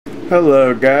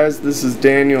Hello guys, this is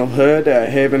Daniel Hood at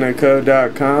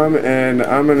havenandco.com, and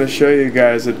I'm going to show you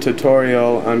guys a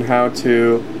tutorial on how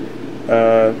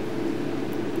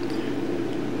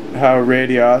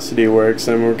radiosity works,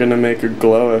 and we're going to make a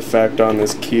glow effect on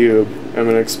this cube. I'm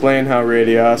going to explain how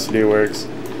radiosity works.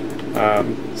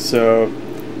 So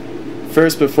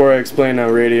first, before I explain how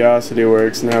radiosity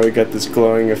works and how we get this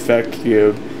glowing effect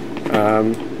cube,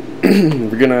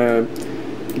 we're going to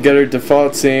get our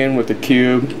default scene with a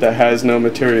cube that has no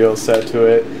material set to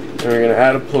it, and we're going to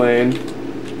add a plane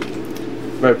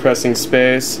by pressing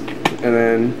space and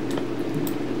then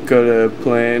go to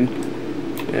plane,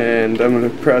 and I'm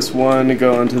going to press 1 to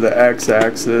go onto the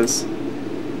x-axis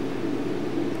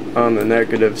on the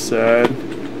negative side,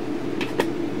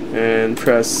 and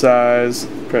press size,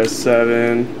 press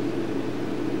 7,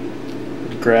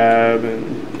 grab,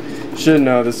 and should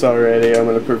know this already. I'm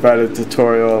going to provide a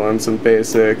tutorial on some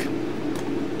basic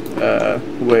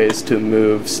ways to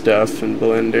move stuff in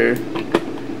Blender,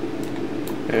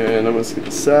 and I'm just going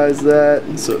to size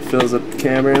that so it fills up the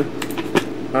camera.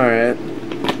 Alright,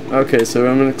 okay, so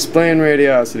I'm going to explain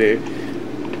radiosity.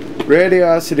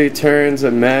 Radiosity turns a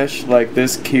mesh like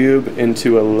this cube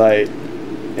into a light,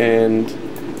 and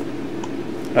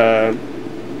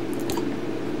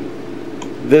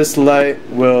this light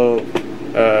will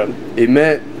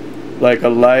emit like a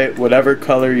light, whatever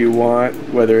color you want,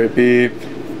 whether it be,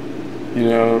 you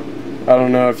know, I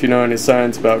don't know if you know any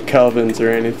science about kelvins or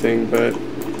anything, but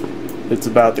it's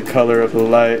about the color of the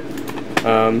light.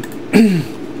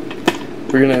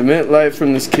 We're going to emit light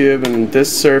from this cube, and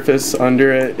this surface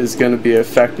under it is going to be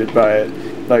affected by it.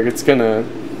 Like it's going to,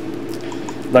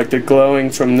 like the glowing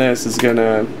from this is going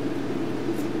to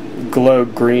glow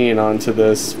green onto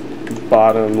this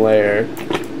bottom layer.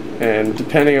 And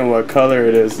depending on what color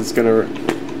it is, it's gonna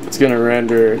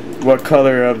render what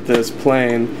color of this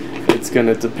plane. It's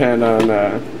gonna depend on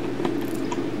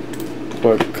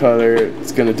what color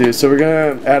it's gonna do. So we're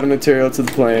gonna add a material to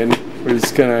the plane.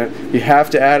 You have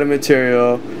to add a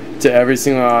material to every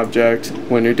single object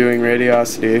when you're doing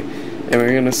radiosity, and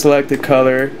we're gonna select the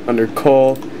color under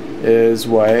coal is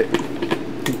white.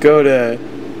 Go to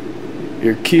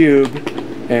your cube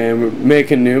and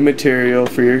make a new material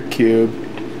for your cube.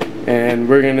 And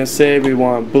we're gonna say we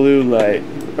want blue light.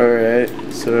 Alright,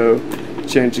 so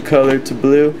change the color to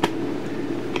blue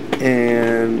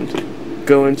and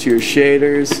go into your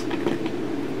shaders,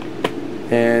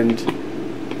 and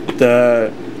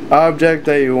the object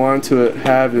that you want to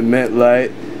have emit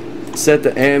light, set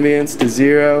the ambience to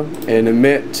 0 and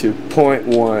emit to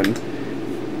 0.1.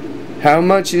 How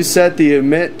much you set the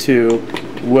emit to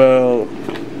will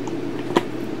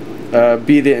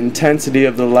be the intensity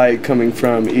of the light coming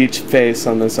from each face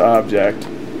on this object.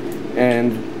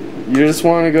 And you just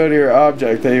want to go to your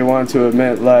object that you want to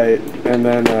emit light, and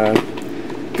then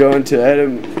go into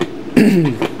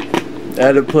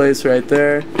edit place right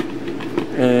there,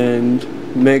 and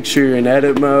make sure you're in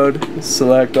edit mode.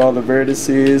 Select all the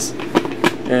vertices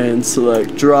and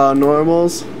select draw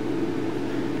normals,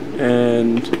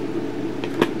 and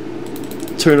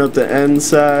turn up the end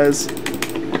size,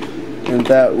 and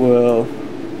that will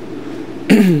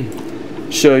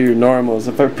show your normals.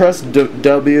 If I press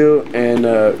W and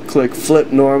click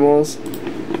flip normals,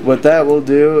 what that will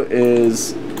do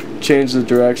is change the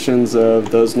directions of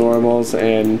those normals,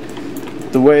 and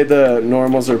the way the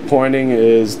normals are pointing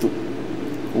is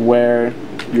where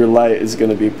your light is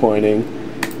going to be pointing.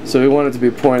 So we want it to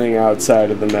be pointing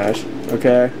outside of the mesh,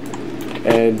 okay?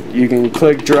 And you can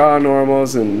click draw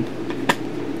normals and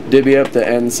divvy up the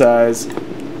end size,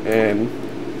 and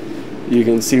you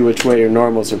can see which way your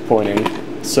normals are pointing,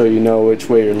 so you know which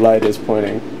way your light is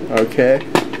pointing. Okay,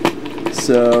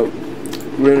 so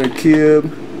we're in a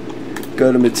cube,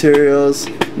 go to materials,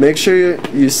 make sure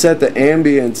you set the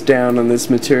ambience down on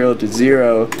this material to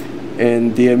 0,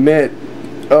 and the emit,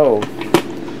 oh,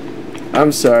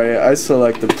 I'm sorry, I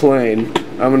select the plane.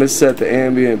 I'm going to set the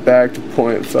ambient back to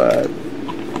 0.5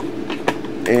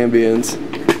 ambience.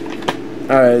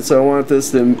 Alright, so I want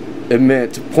this to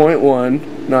emit to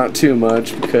 0.1, not too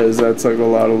much, because that's like a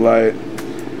lot of light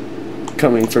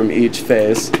coming from each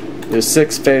face. There's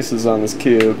 6 faces on this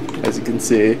cube, as you can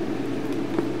see.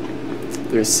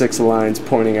 There's 6 lines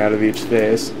pointing out of each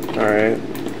face. Alright,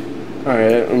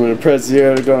 I'm going to press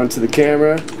 0 to go into the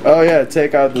camera. Oh yeah,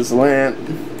 take out this lamp.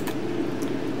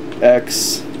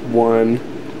 X1.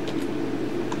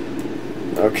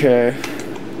 Okay.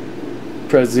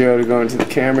 Press 0 to go into the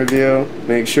camera view.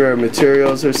 Make sure our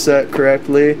materials are set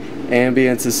correctly.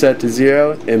 Ambience is set to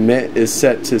 0. Emit is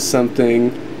set to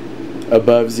something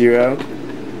above 0.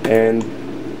 And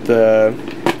the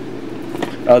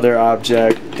other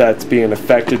object that's being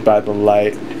affected by the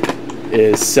light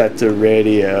is set to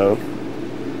radio.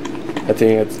 I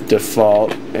think it's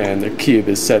default, and the cube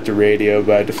is set to radio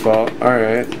by default.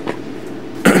 Alright.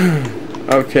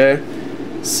 Okay,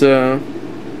 so,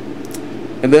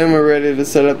 and then we're ready to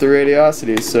set up the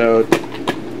radiosity. So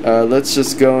let's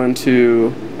just go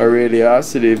into our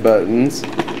radiosity buttons,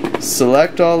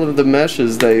 select all of the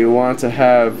meshes that you want to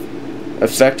have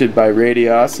affected by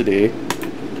radiosity,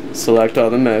 select all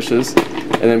the meshes,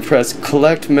 and then press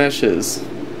collect meshes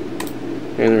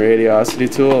in the radiosity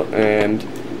tool, and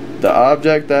the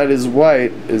object that is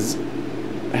white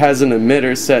has an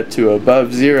emitter set to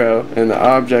above 0, and the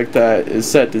object that is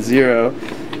set to 0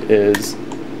 is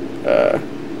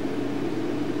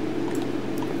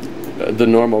the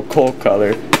normal coal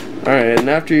color. Alright, and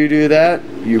after you do that,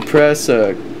 you press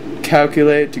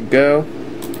calculate to go.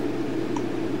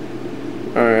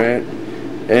 Alright,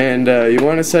 and you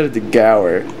want to set it to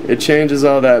Gower. It changes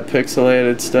all that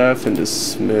pixelated stuff into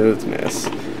smoothness.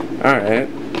 Alright,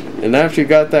 and after you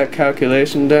got that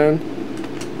calculation done,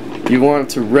 you want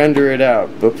to render it out.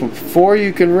 But before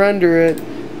you can render it,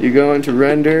 you go into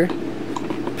render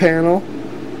panel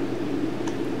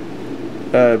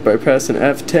by pressing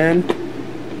F10,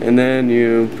 and then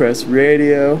you press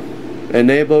radio,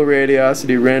 enable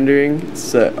radiosity rendering.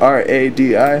 It's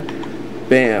RADI.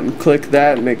 Bam, click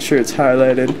that, make sure it's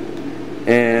highlighted,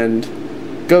 and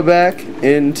go back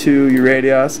into your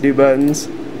radiosity buttons.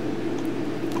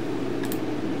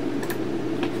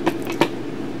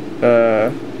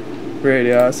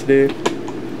 Radiosity,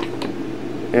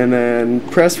 and then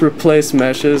press replace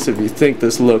meshes if you think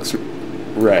this looks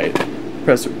right.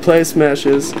 Press replace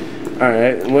meshes.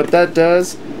 Alright, and what that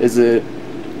does is it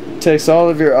takes all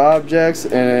of your objects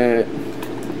and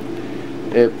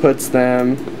it puts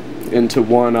them into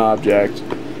one object.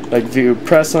 Like if you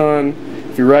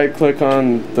right click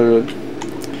on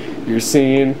your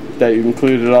scene that you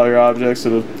included all your objects,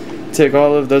 it'll take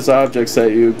all of those objects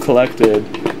that you collected,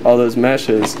 all those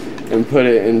meshes, and put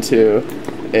it into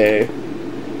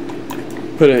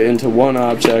one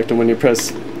object, and when you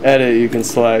press edit you can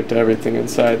select everything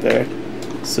inside there.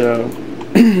 So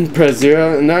press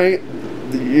 0, and now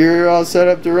you're all set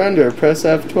up to render. Press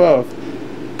F12,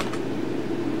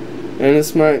 and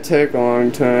this might take a long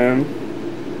time.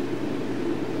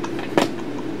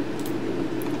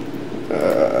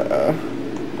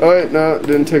 Oh wait, no, it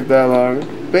didn't take that long.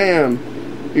 Bam!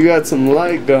 You got some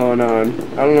light going on.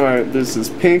 I don't know, there's this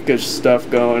pinkish stuff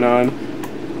going on.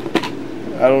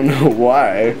 I don't know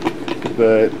why,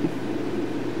 but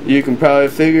you can probably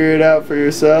figure it out for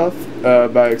yourself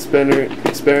by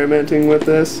experimenting with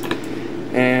this.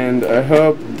 And I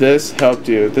hope this helped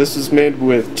you. This was made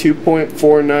with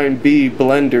 2.49b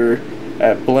Blender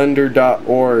at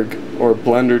blender.org or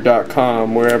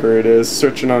blender.com, wherever it is.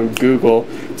 Searching on Google.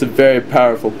 It's a very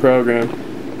powerful program.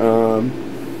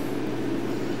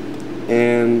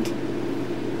 And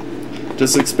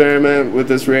just experiment with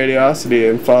this radiosity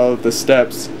and follow the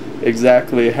steps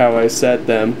exactly how I set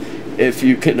them. If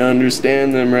you can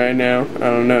understand them right now, I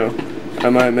don't know. I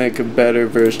might make a better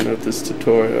version of this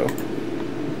tutorial.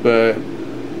 But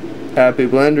happy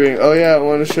blendering. Oh yeah, I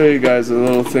want to show you guys a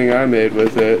little thing I made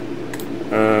with it.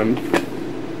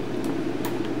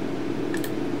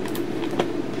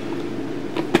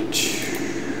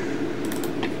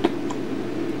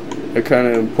 I kind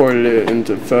of imported it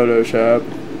into Photoshop.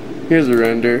 Here's a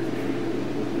render.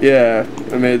 Yeah,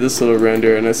 I made this little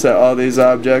render, and I set all these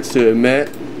objects to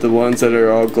emit, the ones that are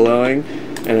all glowing,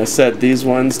 and I set these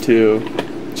ones to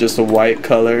just a white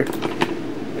color,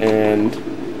 and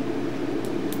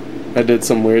I did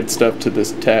some weird stuff to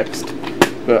this text.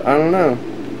 But I don't know,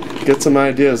 get some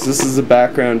ideas. This is a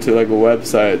background to like a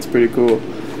website. It's pretty cool.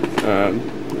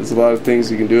 There's a lot of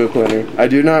things you can do with Blender. I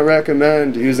do not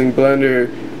recommend using Blender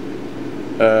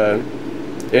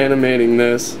animating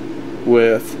this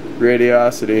with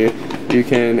Radiosity. You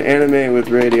can animate with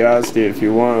Radiosity if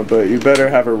you want, but you better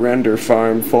have a render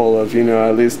farm full of, you know,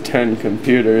 at least 10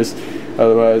 computers.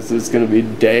 Otherwise it's going to be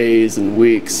days and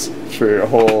weeks for a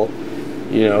whole,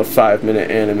 you know, 5-minute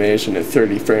animation at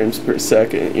 30 frames per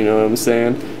second, you know what I'm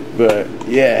saying? But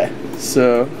yeah,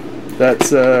 so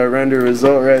that's a render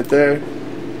result right there.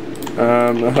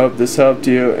 I hope this helped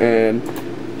you, and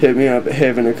hit me up at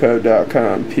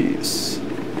havenofcode.com. Peace.